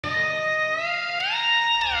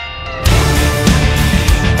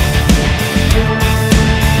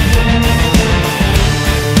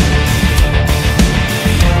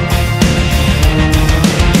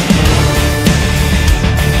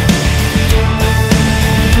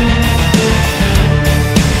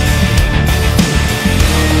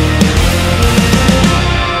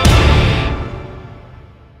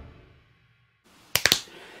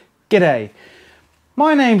G'day,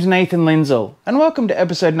 my name's Nathan Lindsell and welcome to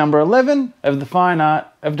episode number 11 of The Fine Art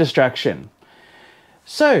of Distraction.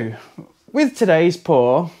 So, with today's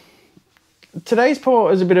pour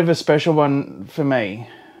is a bit of a special one for me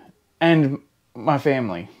and my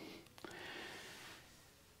family.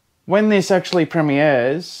 When this actually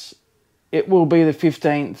premieres, it will be the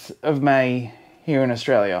 15th of May here in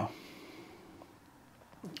Australia,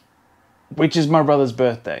 which is my brother's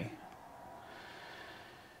birthday.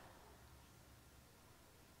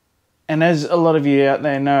 And as a lot of you out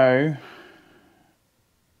there know,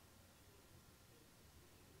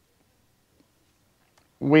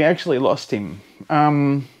 we actually lost him.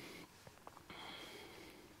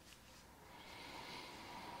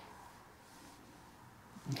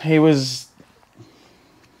 He was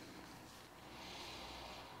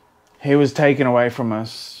taken away from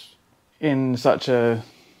us in such a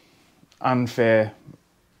unfair,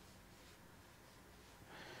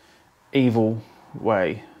 evil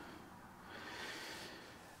way.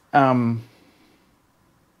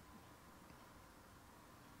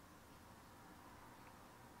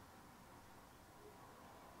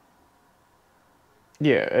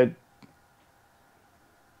 Yeah,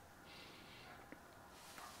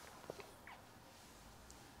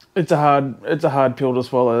 it's a hard pill to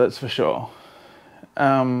swallow, that's for sure.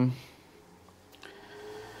 And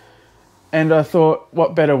I thought,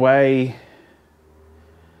 what better way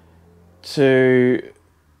to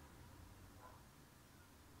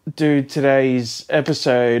do today's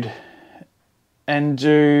episode and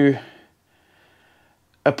do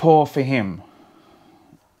a pour for him.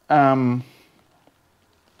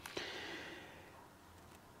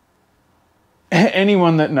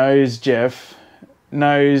 Anyone that knows Jeff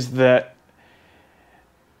knows that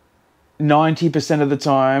 90% of the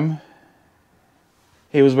time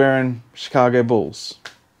he was wearing Chicago Bulls.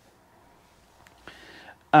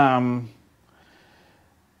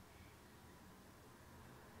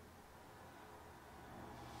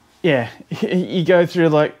 Yeah, you go through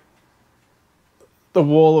like the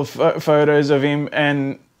wall of photos of him,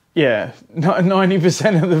 and yeah,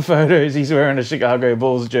 90% of the photos he's wearing a Chicago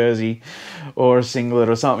Bulls jersey or a singlet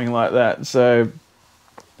or something like that. So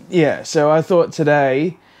yeah, so I thought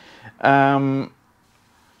today I'm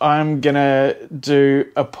gonna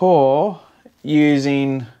do a pour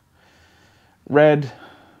using red,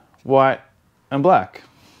 white and black.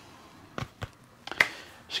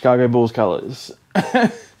 Chicago Bulls colours.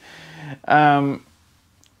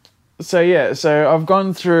 So I've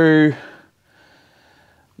gone through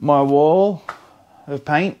my wall of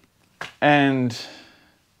paint and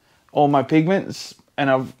all my pigments, and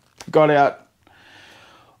I've got out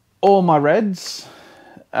all my reds,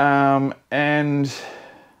 and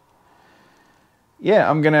yeah,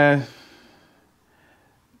 I'm gonna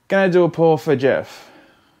do a pour for Jeff.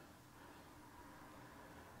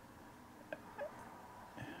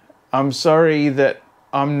 I'm sorry that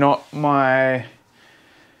I'm not my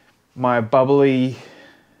bubbly,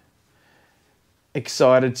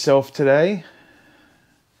 excited self today,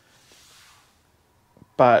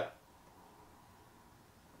 but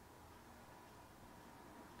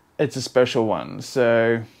it's a special one,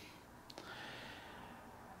 so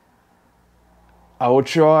I will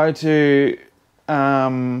try to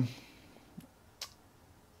I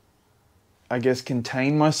guess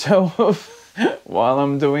contain myself while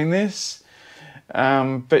I'm doing this,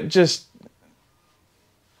 but just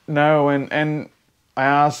know and I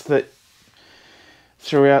ask that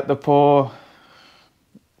throughout the pour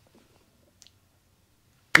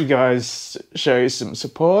you guys show some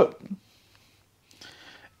support.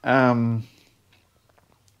 I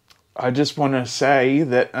just want to say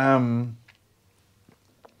that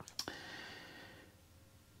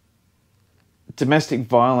domestic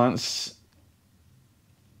violence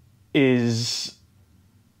is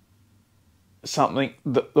something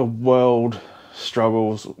that the world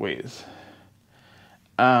struggles with.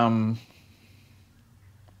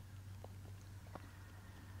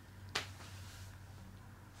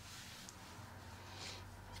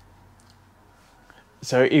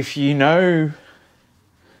 So if you know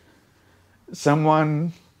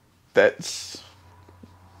someone that's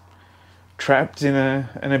trapped in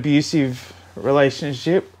an abusive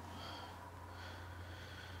relationship,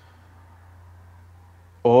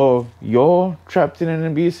 or you're trapped in an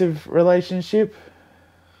abusive relationship,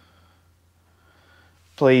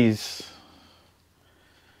 please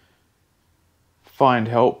find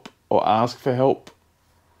help or ask for help.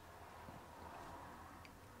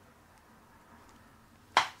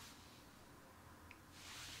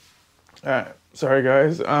 Alright, sorry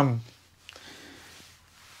guys.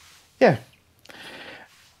 Yeah.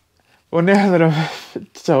 Well, now that I've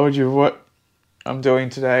told you what I'm doing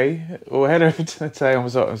today, we'll head over to the table.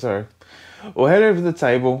 I'm sorry. We'll head over to the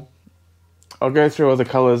table. I'll go through all the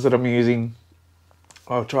colours that I'm using.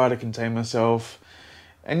 I'll try to contain myself.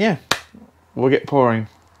 And yeah, we'll get pouring.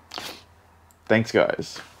 Thanks,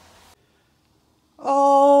 guys.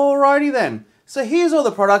 Alrighty then. So here's all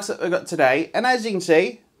the products that we've got today. And as you can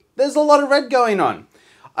see, there's a lot of red going on.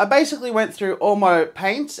 I basically went through all my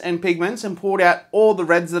paints and pigments and pulled out all the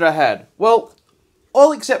reds that I had. Well,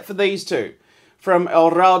 all except for these two from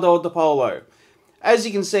El Raldo de Polo. As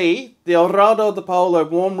you can see, the El Raldo de Polo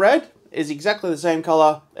warm red is exactly the same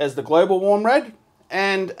colour as the global warm red,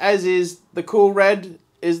 and as is the cool red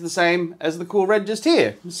is the same as the cool red just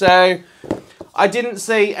here. So I didn't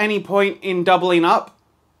see any point in doubling up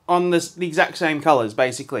on the exact same colours,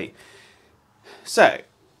 basically. So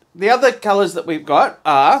the other colours that we've got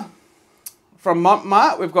are, from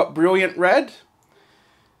Montmartre, we've got Brilliant Red.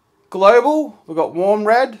 Global, we've got Warm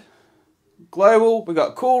Red. Global, we've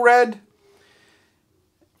got Cool Red.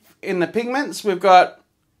 In the pigments, we've got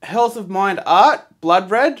Health of Mind Art,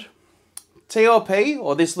 Blood Red. TLP,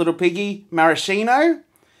 or this little piggy, Maraschino.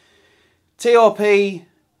 TLP,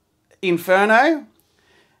 Inferno.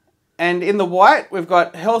 And in the white, we've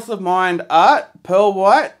got Health of Mind Art, Pearl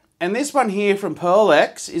White. And this one here from Pearl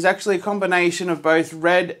X is actually a combination of both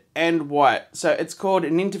red and white. So it's called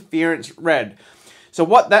an interference red. So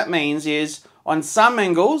what that means is, on some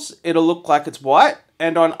angles, it'll look like it's white,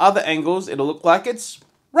 and on other angles, it'll look like it's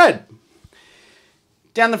red.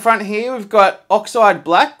 Down the front here, we've got Oxide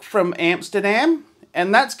Black from Amsterdam,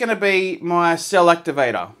 and that's going to be my cell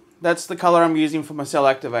activator. That's the colour I'm using for my cell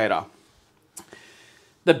activator.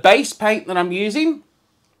 The base paint that I'm using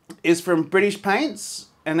is from British Paints,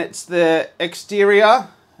 and it's the exterior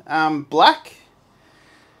black.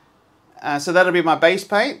 So that'll be my base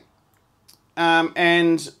paint.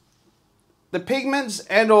 And the pigments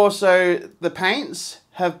and also the paints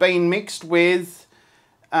have been mixed with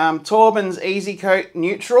Torben's Easy Coat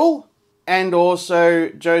Neutral and also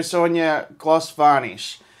Jo Sonja Gloss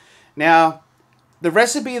Varnish. Now, the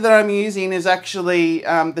recipe that I'm using is actually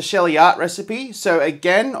the Shelee Art recipe. So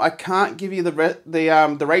again, I can't give you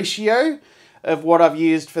the ratio of what I've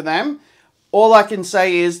used for them. All I can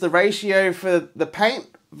say is the ratio for the paint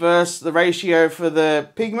versus the ratio for the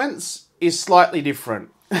pigments is slightly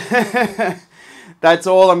different. That's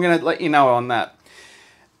all I'm going to let you know on that.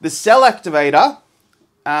 The cell activator,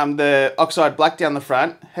 the Oxide Black down the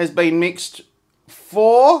front, has been mixed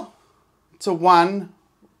 4:1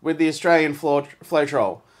 with the Australian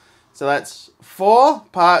Floetrol. So that's 4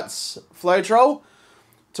 parts Floetrol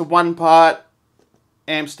to 1 part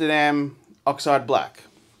Amsterdam Oxide Black.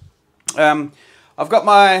 I've got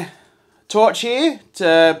my torch here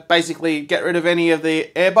to basically get rid of any of the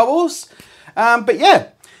air bubbles. But yeah,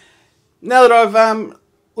 now that I've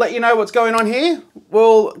let you know what's going on here,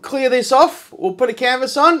 we'll clear this off. We'll put a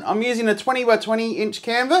canvas on. I'm using a 20 by 20 inch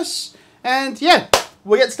canvas. And yeah,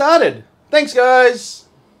 we'll get started. Thanks, guys.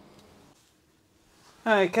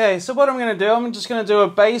 Okay, so what I'm going to do, I'm just going to do a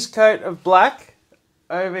base coat of black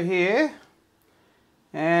over here.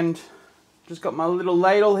 And just got my little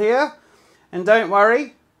ladle here. And don't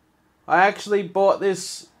worry, I actually bought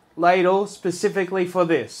this ladle specifically for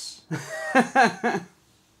this.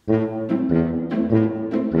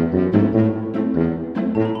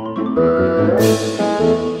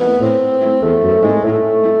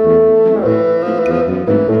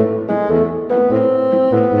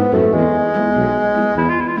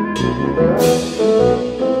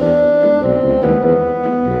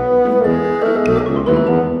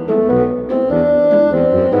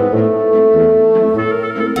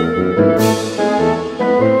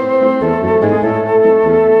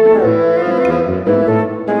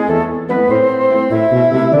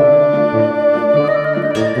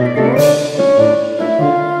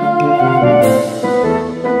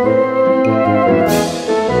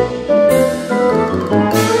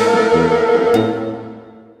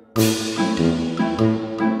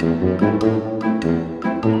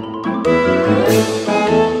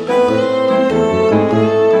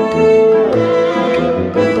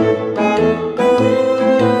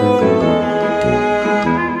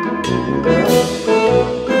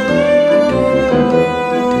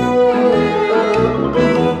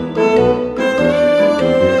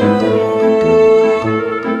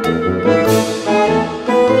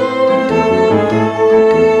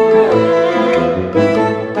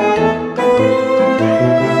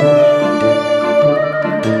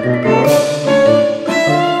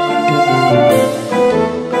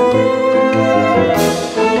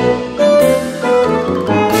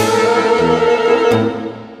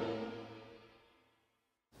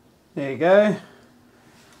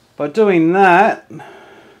 by doing that,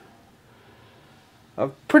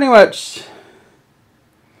 I've pretty much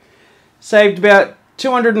saved about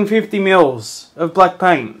 250 mils of black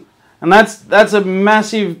paint, and that's a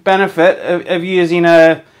massive benefit of using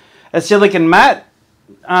a silicone matte.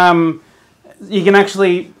 You can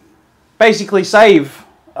actually basically save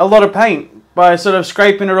a lot of paint by sort of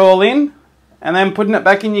scraping it all in and then putting it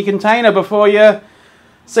back in your container before you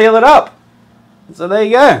seal it up. So there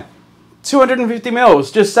you go, 250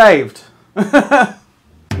 mils just saved.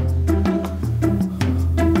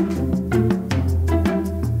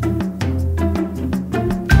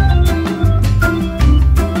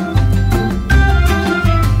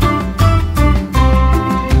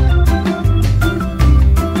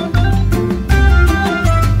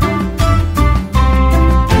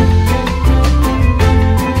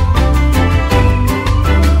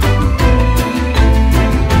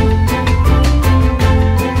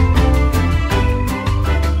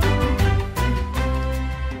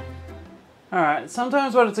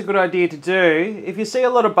 Sometimes what it's a good idea to do, if you see a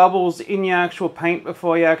lot of bubbles in your actual paint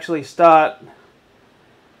before you actually start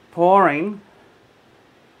pouring,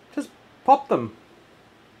 just pop them.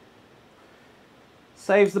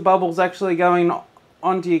 Saves the bubbles actually going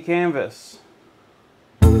onto your canvas.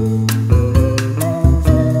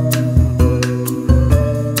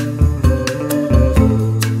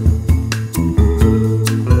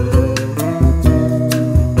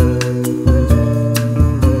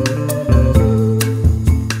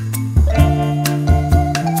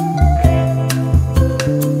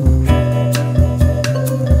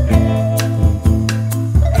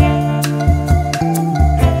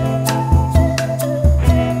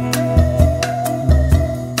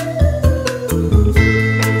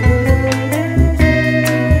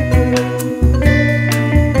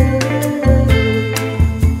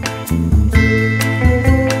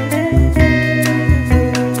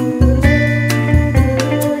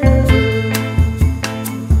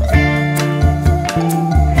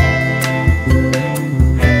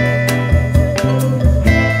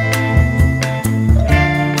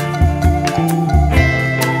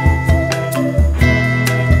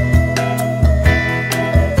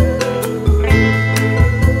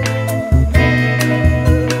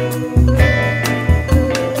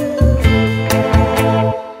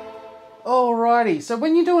 So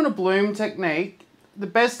when you're doing a bloom technique, the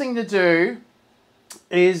best thing to do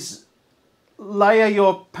is layer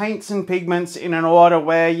your paints and pigments in an order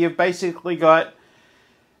where you've basically got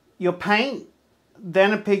your paint,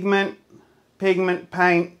 then a pigment, pigment,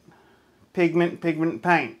 paint, pigment, pigment,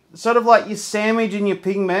 paint. Sort of like you're sandwiching your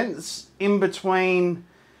pigments in between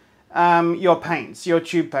your paints, your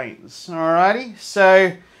tube paints. Alrighty,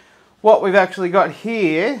 so what we've actually got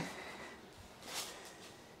here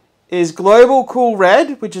is Global Cool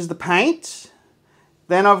Red, which is the paint.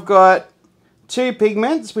 Then I've got two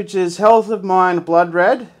pigments, which is Health of Mind Blood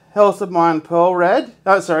Red, Health of Mind Pearl Red,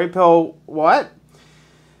 Pearl White.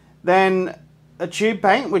 Then a tube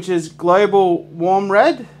paint, which is Global Warm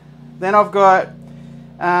Red. Then I've got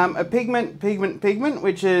a pigment,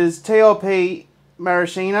 which is TLP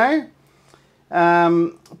Maraschino,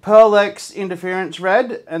 Pearl X Interference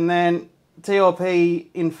Red, and then TLP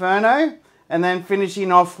Inferno. And then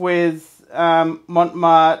finishing off with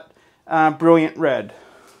Montmartre Brilliant Red.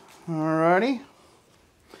 Alrighty.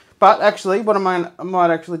 But actually, what I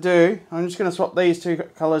might actually do, I'm just going to swap these two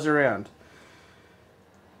colours around.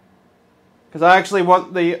 Because I actually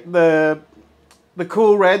want the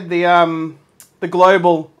cool red, the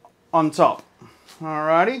global on top.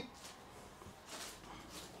 Alrighty.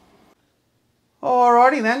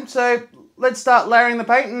 Alrighty then, so let's start layering the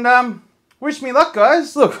paint and wish me luck,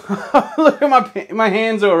 guys. Look, look at my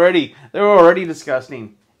hands already. They're already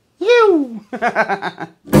disgusting. You.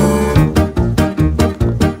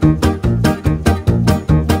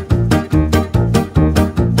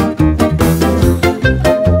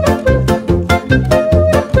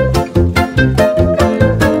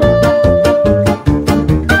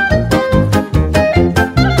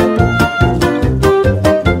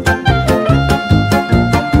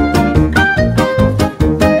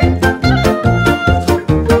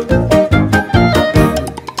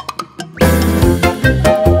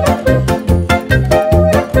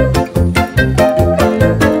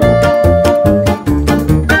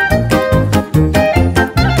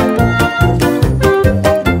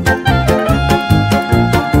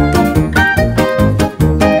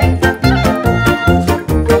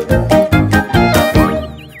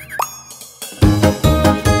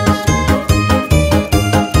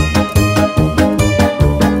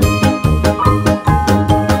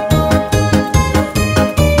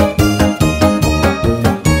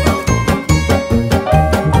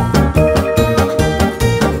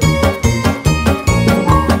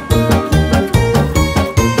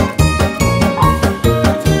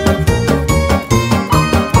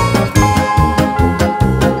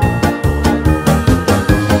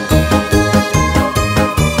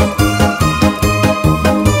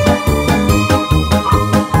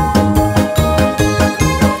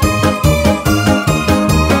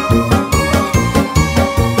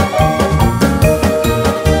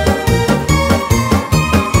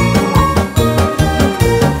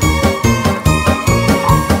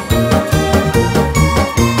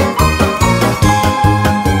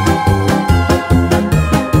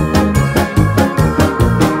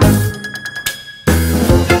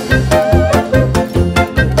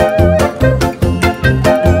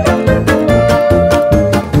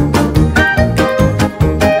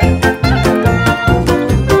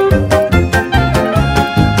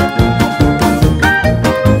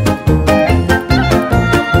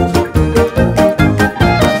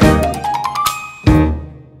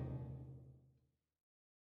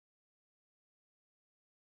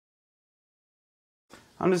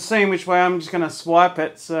 I'm just seeing which way I'm just going to swipe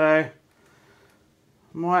it, so I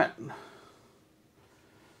might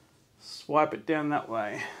swipe it down that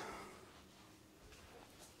way.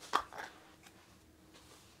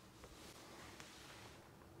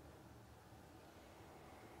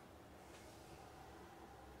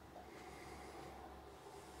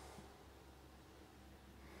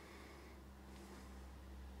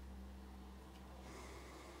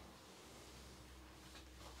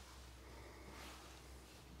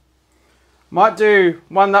 Might do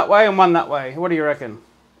one that way and one that way. What do you reckon?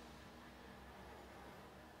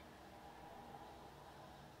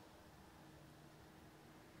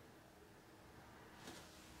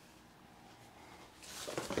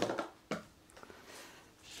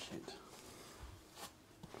 Shit.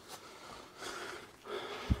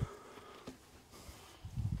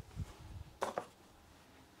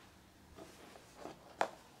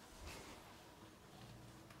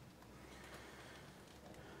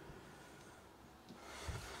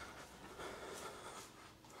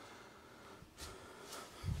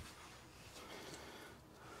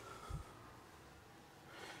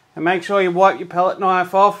 And make sure you wipe your palette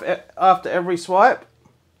knife off after every swipe.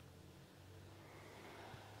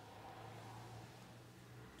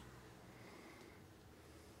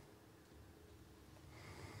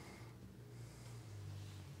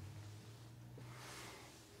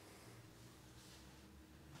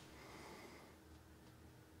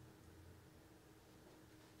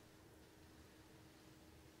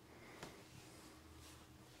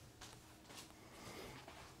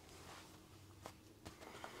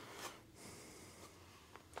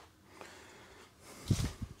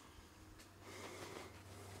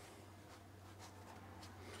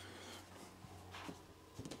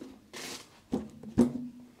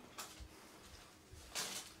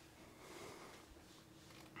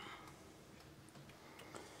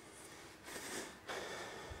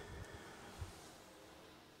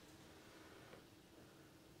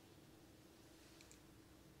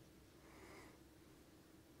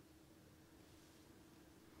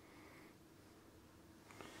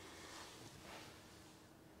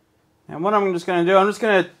 And what I'm just going to do, I'm just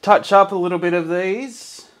going to touch up a little bit of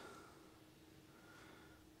these.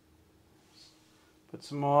 Put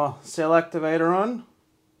some more cell activator on.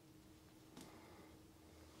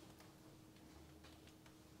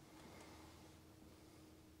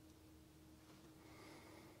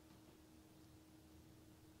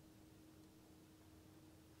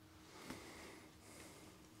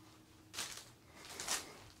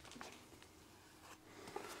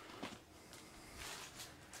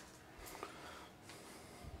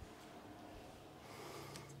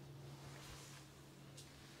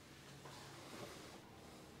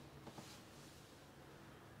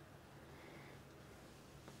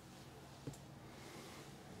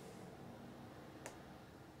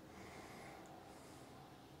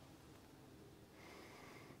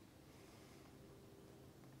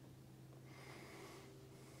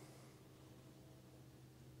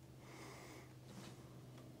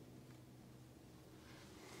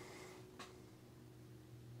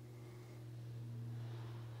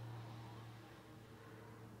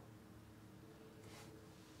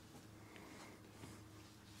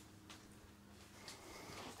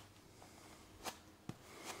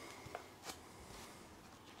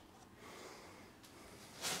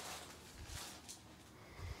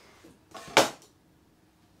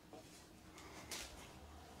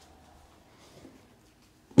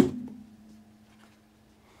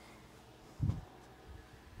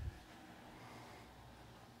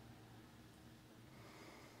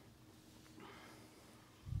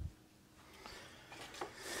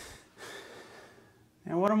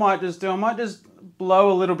 And what I might just do, I might just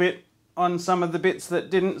blow a little bit on some of the bits that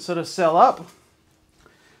didn't sort of sell up.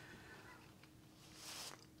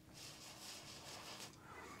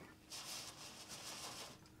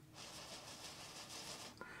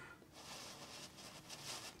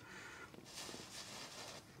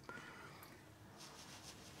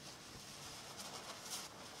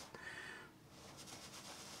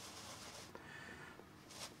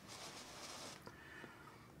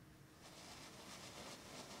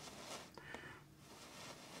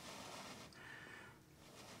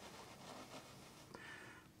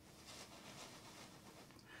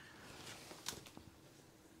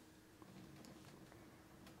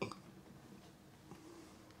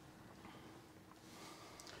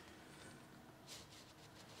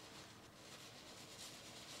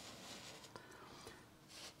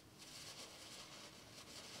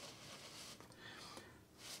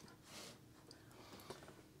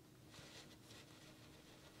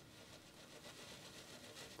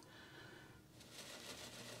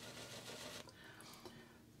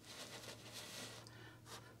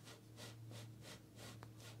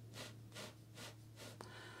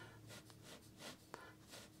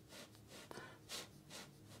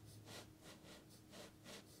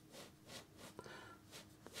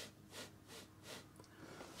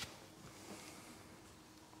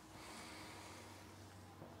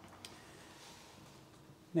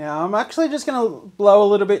 Now I'm actually just going to blow a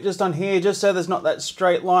little bit just on here, just so there's not that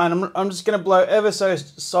straight line. I'm just going to blow ever so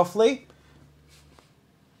softly.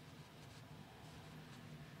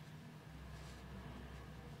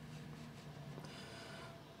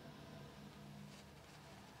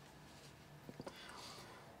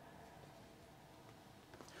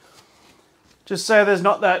 Just so there's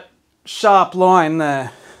not that sharp line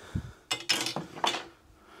there.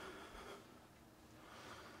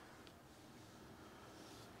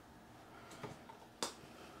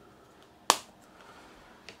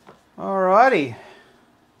 Alrighty.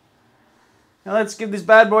 Now let's give this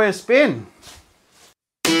bad boy a spin.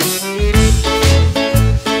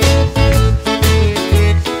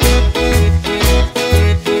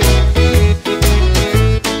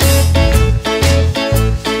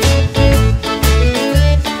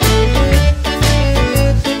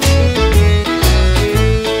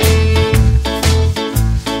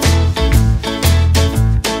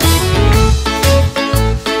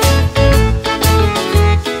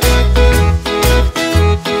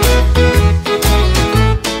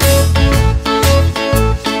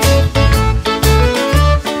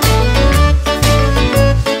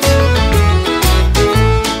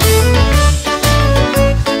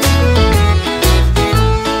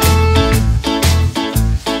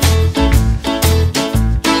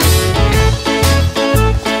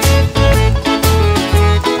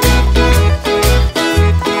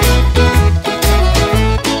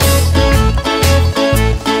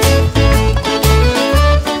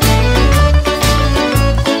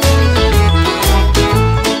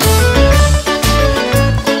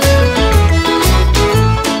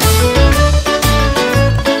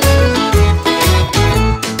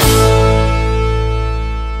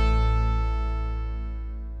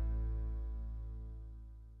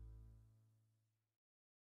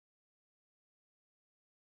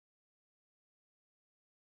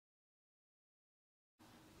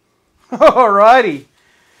 Alrighty.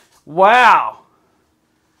 Wow.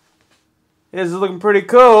 This is looking pretty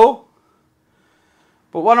cool.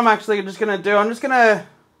 But what I'm actually just going to do, I'm just going to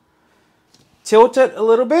tilt it a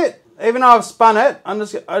little bit. Even though I've spun it,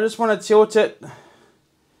 I just want to tilt it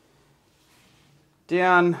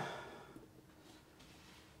down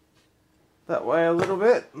that way a little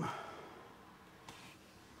bit.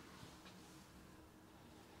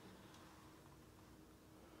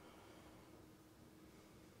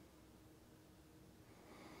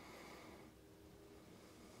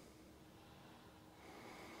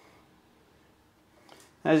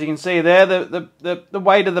 As you can see there, the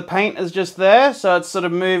weight of the paint is just there, so it's sort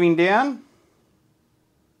of moving down.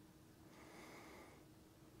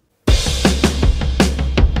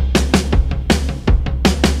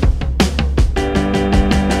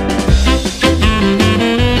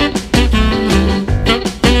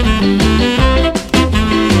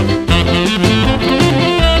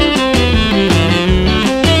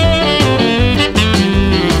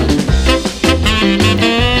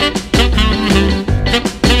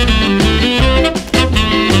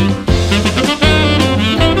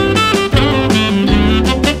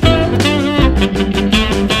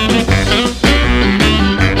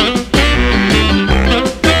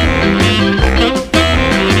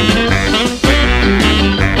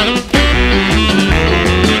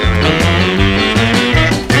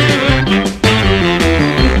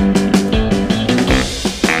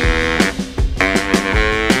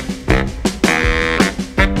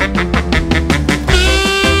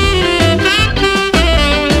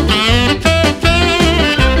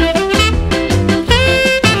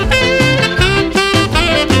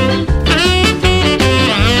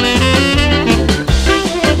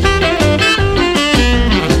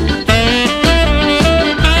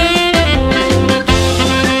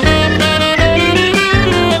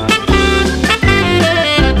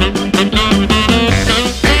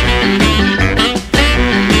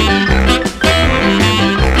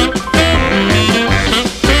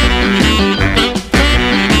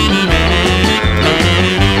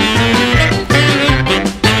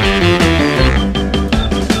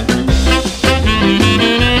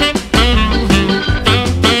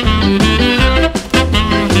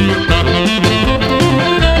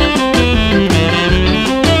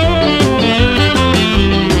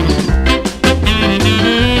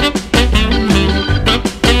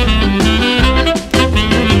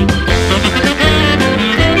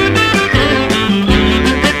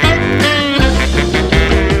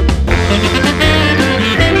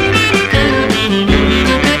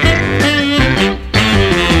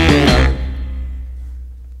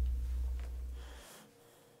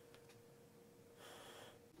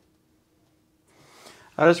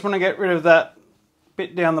 I just want to get rid of that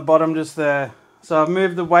bit down the bottom just there. So I've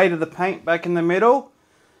moved the weight of the paint back in the middle.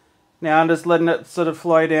 Now I'm just letting it sort of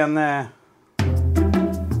flow down there.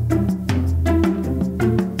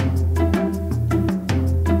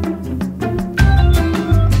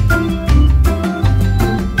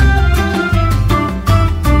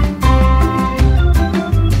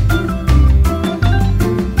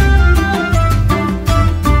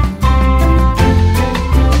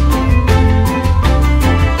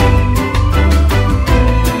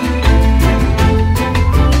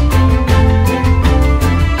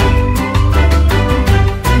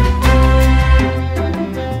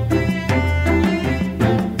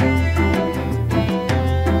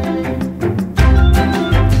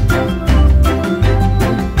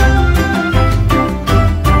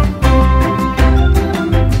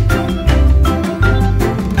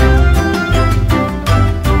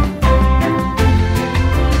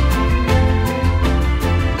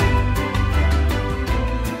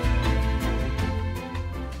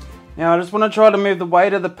 Now I just want to try to move the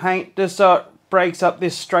weight of the paint just so it breaks up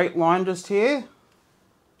this straight line just here.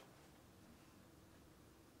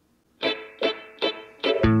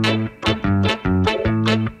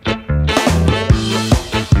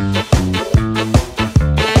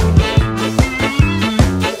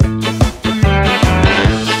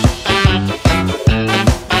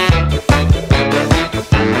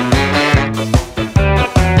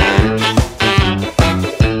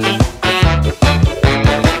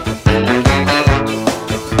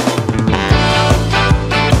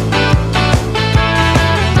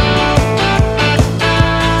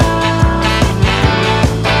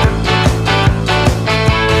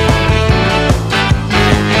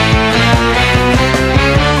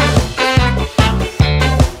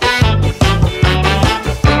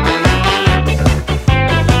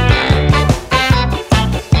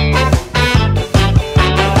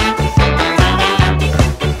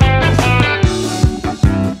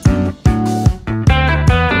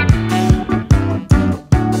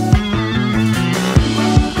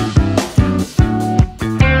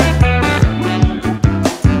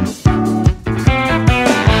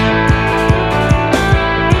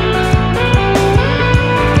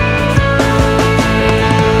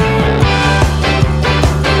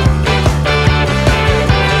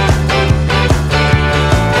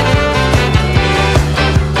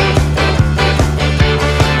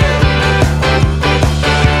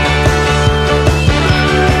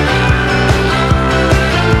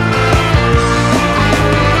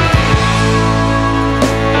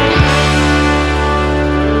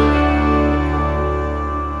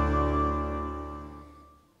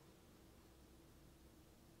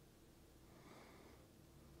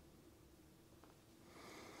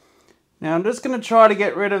 Now I'm just going to try to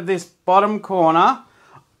get rid of this bottom corner.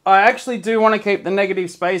 I actually do want to keep the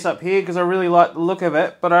negative space up here because I really like the look of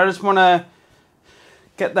it, but I just want to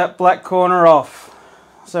get that black corner off.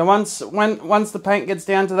 So once the paint gets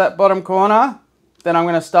down to that bottom corner, then I'm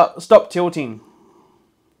going to stop tilting.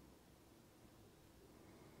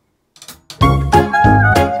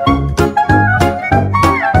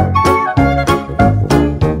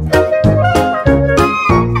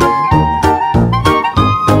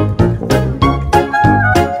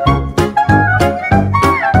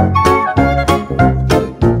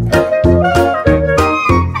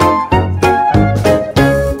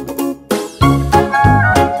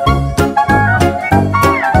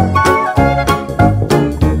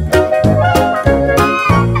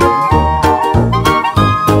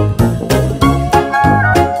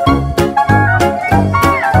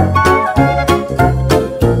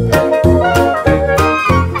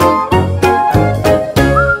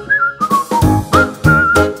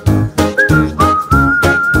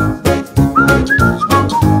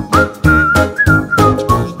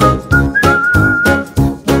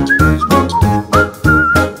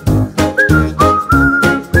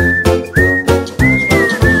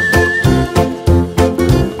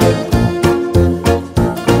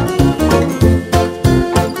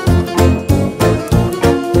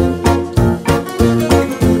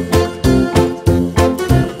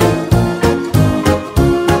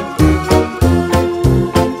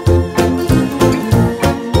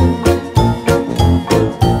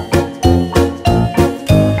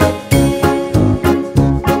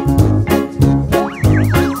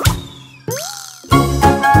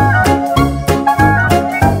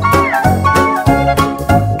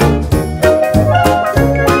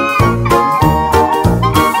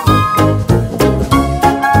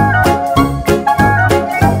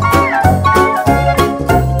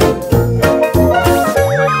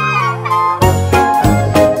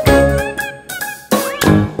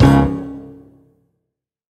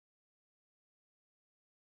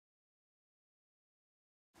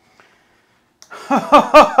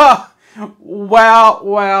 Wow,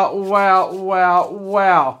 wow, wow, wow,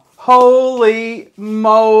 wow. Holy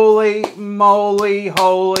moly, moly,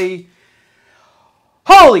 holy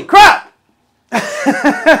crap!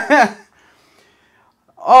 I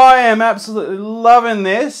am absolutely loving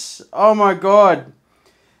this. Oh my god.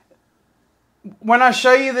 When I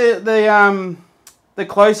show you the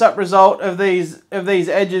close-up result of these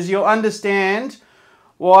edges, you'll understand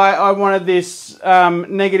why I wanted this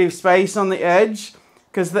negative space on the edge,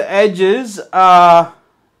 because the edges are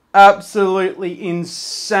absolutely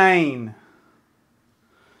insane.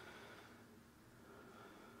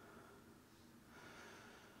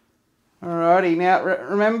 Alrighty, now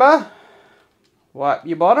remember, wipe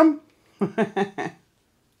your bottom.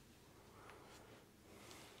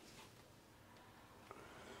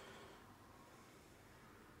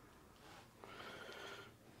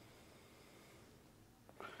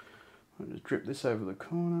 I'll just drip this over the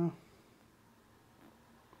corner.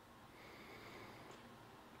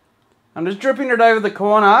 I'm just dripping it over the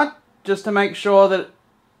corner just to make sure that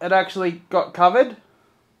it actually got covered.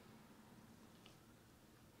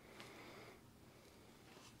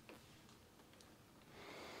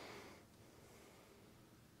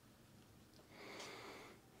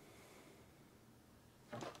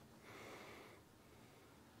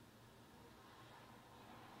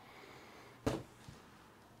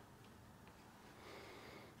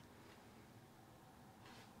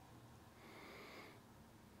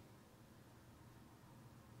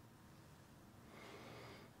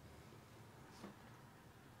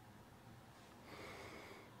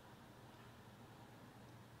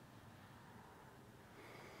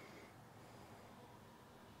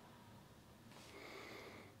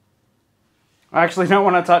 I actually don't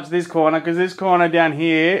want to touch this corner because this corner down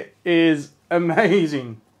here is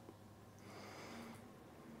amazing.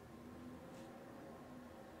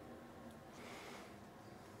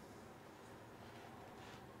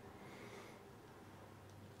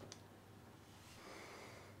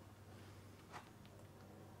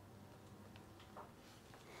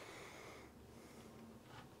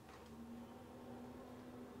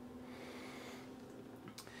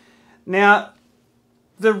 Now,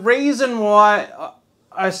 the reason why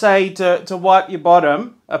I say to wipe your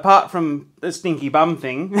bottom, apart from the stinky bum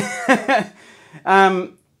thing,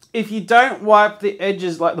 if you don't wipe the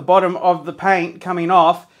edges, like the bottom of the paint coming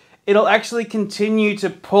off, it'll actually continue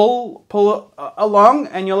to pull along,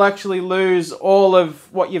 and you'll actually lose all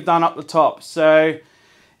of what you've done up the top. So,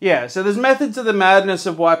 yeah, so there's methods of the madness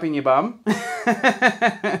of wiping your bum.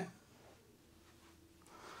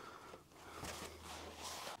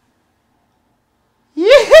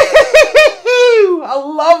 I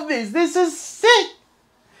love this. This is sick.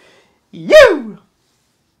 You.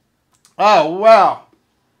 Oh wow.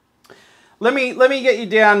 Let me get you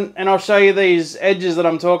down and I'll show you these edges that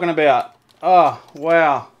I'm talking about. Oh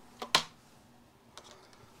wow.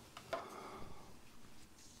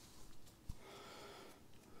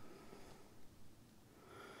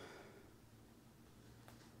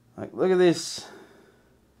 Like, look at this.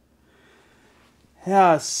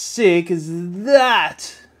 How sick is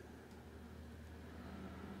that?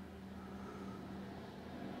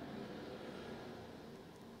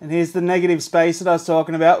 And here's the negative space that I was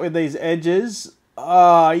talking about with these edges.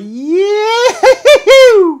 Oh, yeah!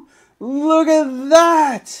 Look at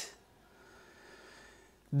that!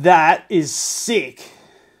 That is sick.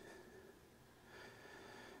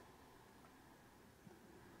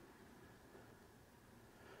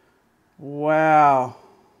 Wow.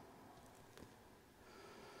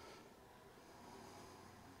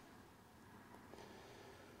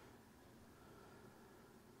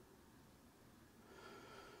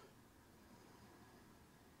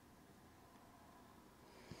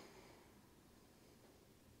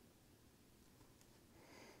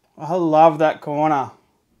 I love that corner.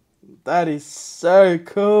 That is so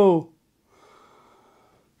cool.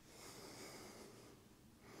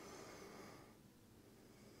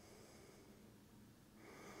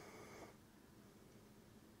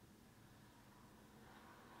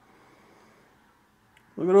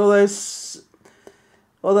 Look at all those,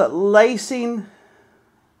 all that lacing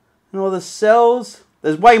and all the cells.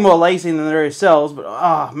 There's way more lacing than there is cells, but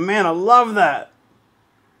oh man, I love that.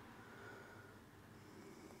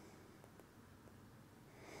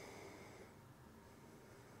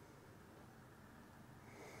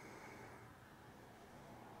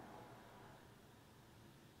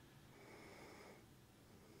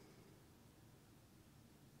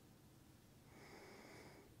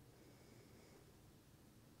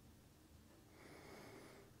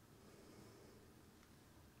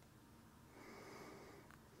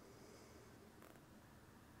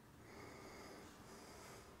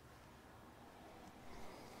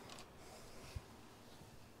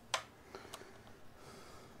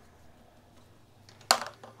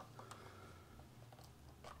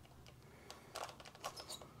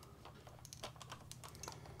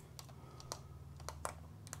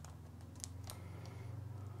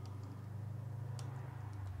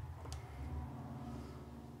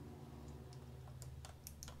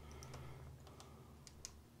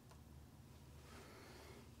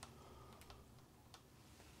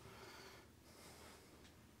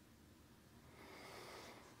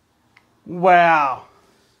 Wow.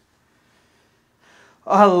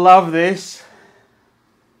 I love this.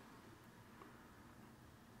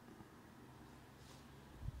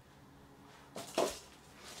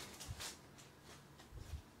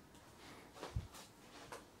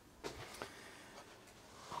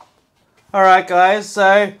 Alright guys,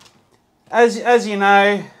 so as you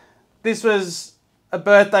know, this was a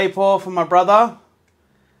birthday pour for my brother,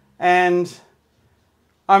 and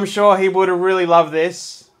I'm sure he would have really loved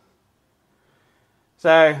this.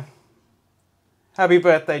 So, happy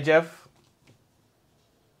birthday, Jeff.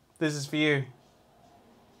 This is for you.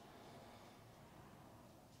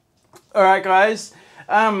 Alright guys,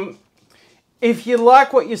 if you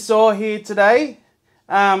like what you saw here today,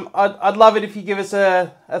 I'd love it if you give us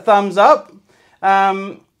a thumbs up.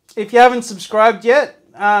 If you haven't subscribed yet,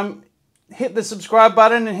 hit the subscribe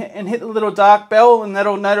button and hit the little dark bell, and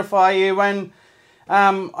that'll notify you when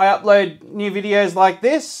I upload new videos like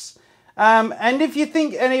this. And if you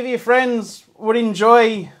think any of your friends would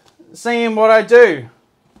enjoy seeing what I do,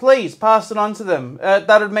 please pass it on to them.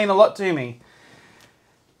 That would mean a lot to me.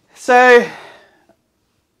 So,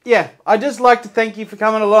 yeah, I'd just like to thank you for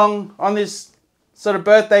coming along on this sort of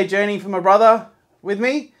birthday journey for my brother with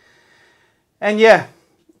me. And yeah,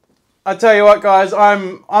 I tell you what guys,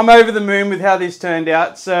 I'm over the moon with how this turned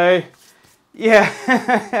out. So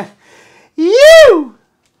yeah. You.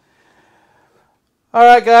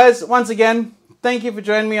 Alright guys, once again, thank you for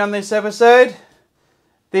joining me on this episode.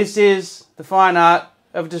 This is the fine art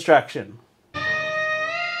of distraction.